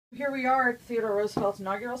Here we are at Theodore Roosevelt's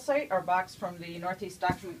inaugural site. Our box from the Northeast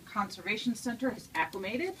Document Conservation Center is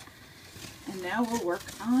acclimated, and now we'll work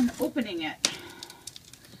on opening it.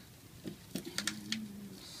 And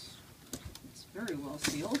it's very well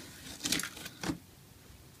sealed,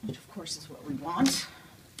 which of course is what we want.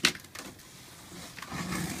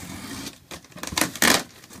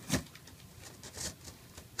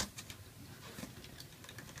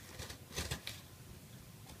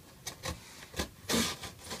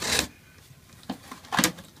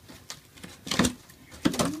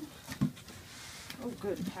 Oh,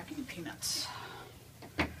 good, packing peanuts.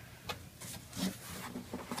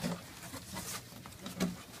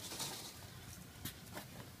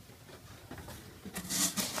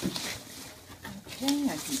 Okay, I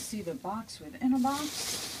can see the box within a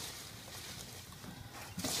box.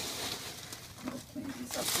 We'll clean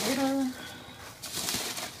these up later.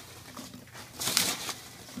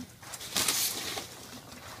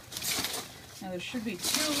 Now there should be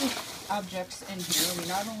two objects in here. We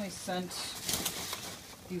not only sent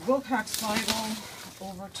the Wilcox Bible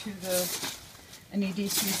over to the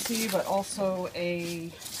NEDCC, but also a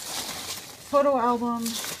photo album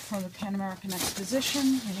from the Pan American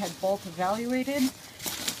Exposition. We had both evaluated.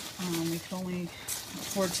 We could only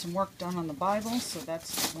afford some work done on the Bible, so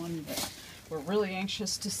that's the one that we're really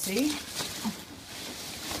anxious to see.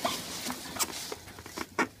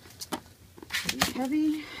 Pretty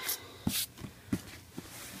heavy.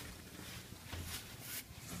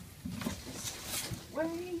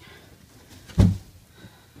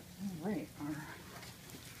 Alright, our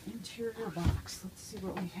interior box. Let's see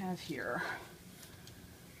what we have here.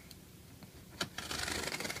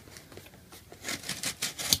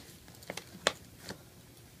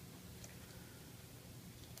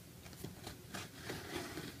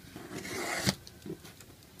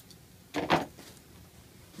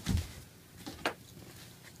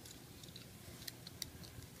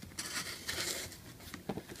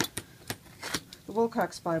 The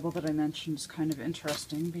Wilcox Bible that I mentioned is kind of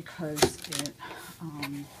interesting because it's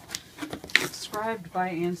inscribed by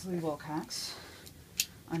Ansley Wilcox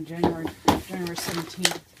on January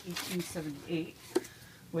 17th, 1878,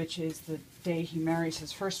 which is the day he marries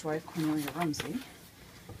his first wife, Cornelia Rumsey.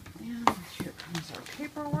 And here comes our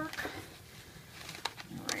paperwork.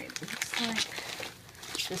 Alright, it looks like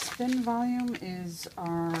this thin volume is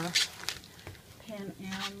our Pan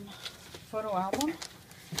Am photo album.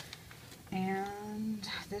 And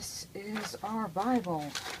this is our Bible,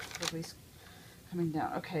 at least coming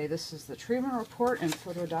down. Okay, this is the treatment report and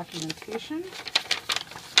photo documentation,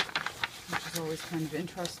 which is always kind of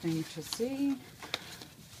interesting to see,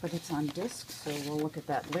 but it's on disc, so we'll look at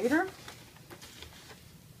that later.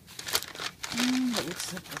 And it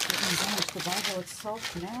looks like we're getting down to the Bible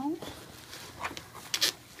itself now.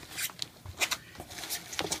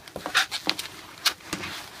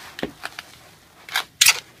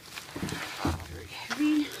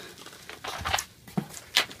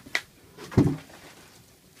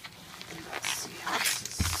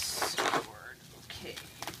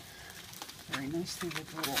 Nicely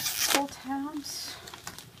with little pull tabs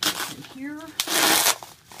in here.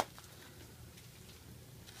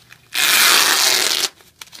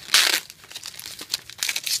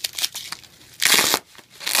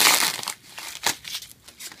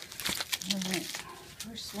 Alright,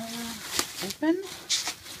 first layer open.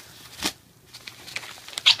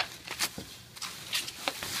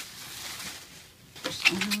 First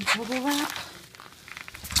layer of bubble wrap.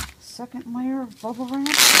 Second layer of bubble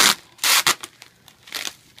wrap.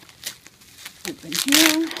 Open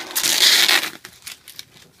here.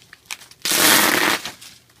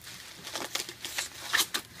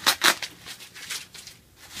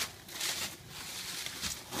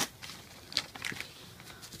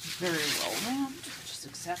 Very well wrapped, which is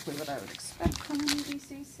exactly what I would expect from the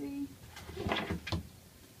NEDCC.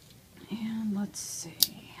 And let's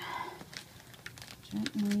see.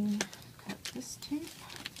 Gently cut this tape.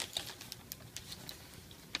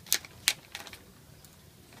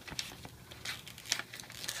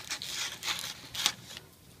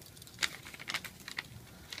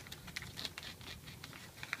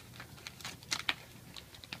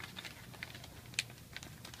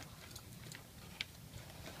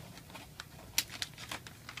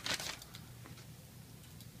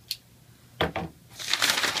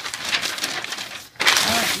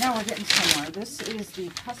 Now we're getting somewhere. This is the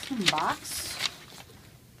custom box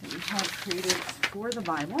that we have created for the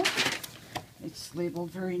Bible. It's labeled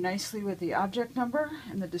very nicely with the object number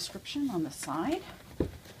and the description on the side.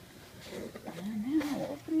 And now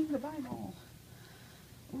opening the Bible.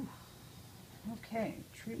 Ooh. Okay,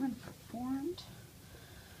 treatment performed.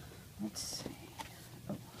 Let's see.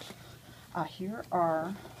 Oh. Here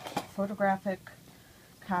are photographic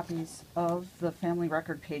copies of the family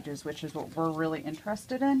record pages, which is what we're really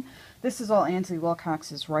interested in. This is all Ansley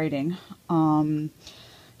Wilcox's writing. January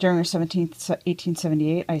 17th,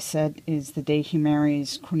 1878, I said, is the day he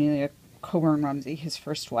marries Cornelia Coburn Rumsey, his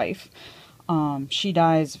first wife. She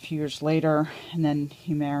dies a few years later, and then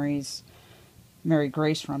he marries Mary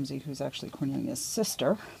Grace Rumsey, who's actually Cornelia's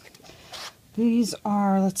sister. These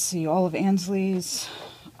are, let's see, all of Ansley's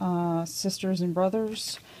sisters and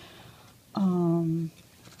brothers.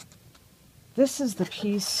 This is the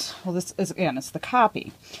piece, well, this is, again, it's the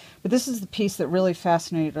copy, but this is the piece that really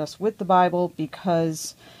fascinated us with the Bible,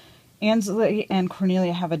 because Ansley and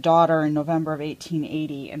Cornelia have a daughter in November of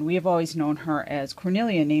 1880, and we have always known her as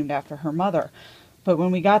Cornelia, named after her mother. But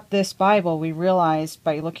when we got this Bible, we realized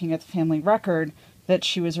by looking at the family record that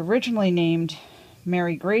she was originally named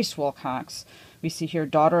Mary Grace Wilcox. We see here,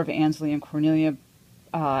 daughter of Ansley and Cornelia,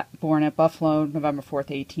 born at Buffalo, November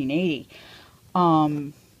 4th, 1880.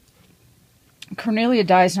 Cornelia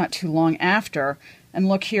dies not too long after, and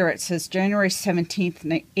look here, it says January 17th,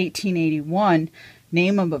 1881,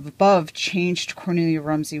 name above changed to Cornelia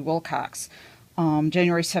Rumsey Wilcox.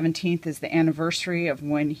 January 17th is the anniversary of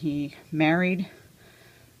when he married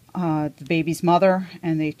the baby's mother,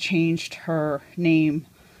 and they changed her name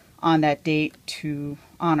on that date to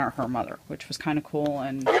honor her mother, which was kind of cool,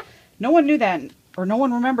 and no one knew that, or no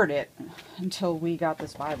one remembered it until we got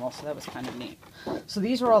this Bible, so that was kind of neat. So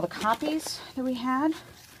these are all the copies that we had.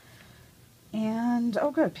 And,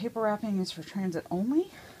 oh good, paper wrapping is for transit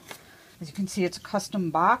only. As you can see, it's a custom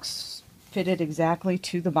box fitted exactly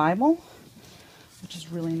to the Bible, which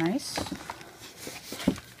is really nice.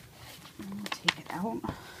 I'll take it out.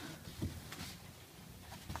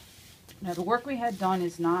 Now the work we had done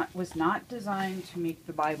was not designed to make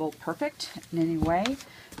the Bible perfect in any way.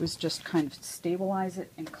 It was just kind of stabilize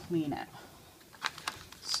it and clean it.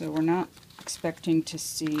 So we're not expecting to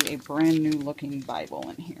see a brand new looking Bible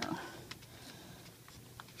in here.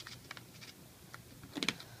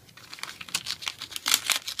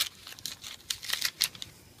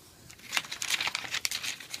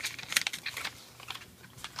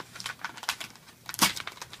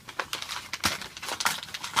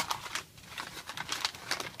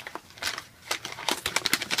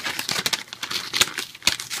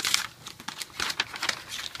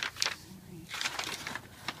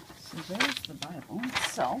 So there's the Bible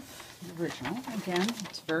itself, the original. Again,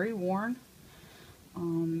 it's very worn,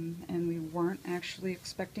 and we weren't actually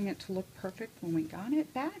expecting it to look perfect when we got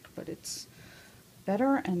it back, but it's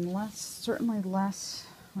better and less, certainly less,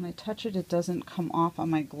 when I touch it, it doesn't come off on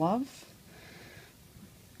my glove.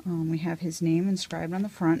 We have his name inscribed on the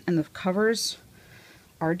front, and the covers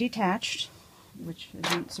are detached, which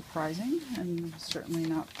isn't surprising, and certainly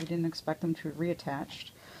not, we didn't expect them to be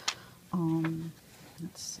reattached.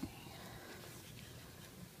 Let's see.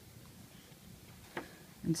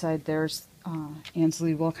 Inside there's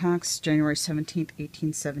Ansley Wilcox, January 17th,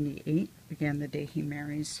 1878. Again, the day he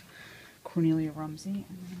marries Cornelia Rumsey.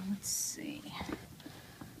 And then let's see.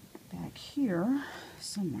 Back here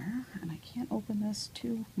somewhere, and I can't open this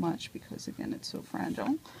too much because, again, it's so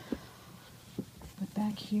fragile. But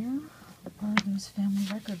back here are those family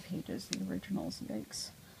record pages, the originals,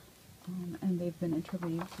 yikes. And they've been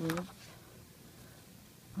interleaved with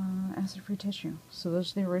acid-free tissue. So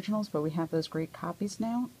those are the originals, but we have those great copies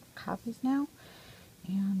now,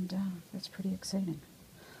 and that's pretty exciting.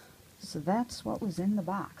 So that's what was in the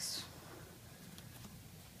box.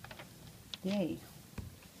 Yay.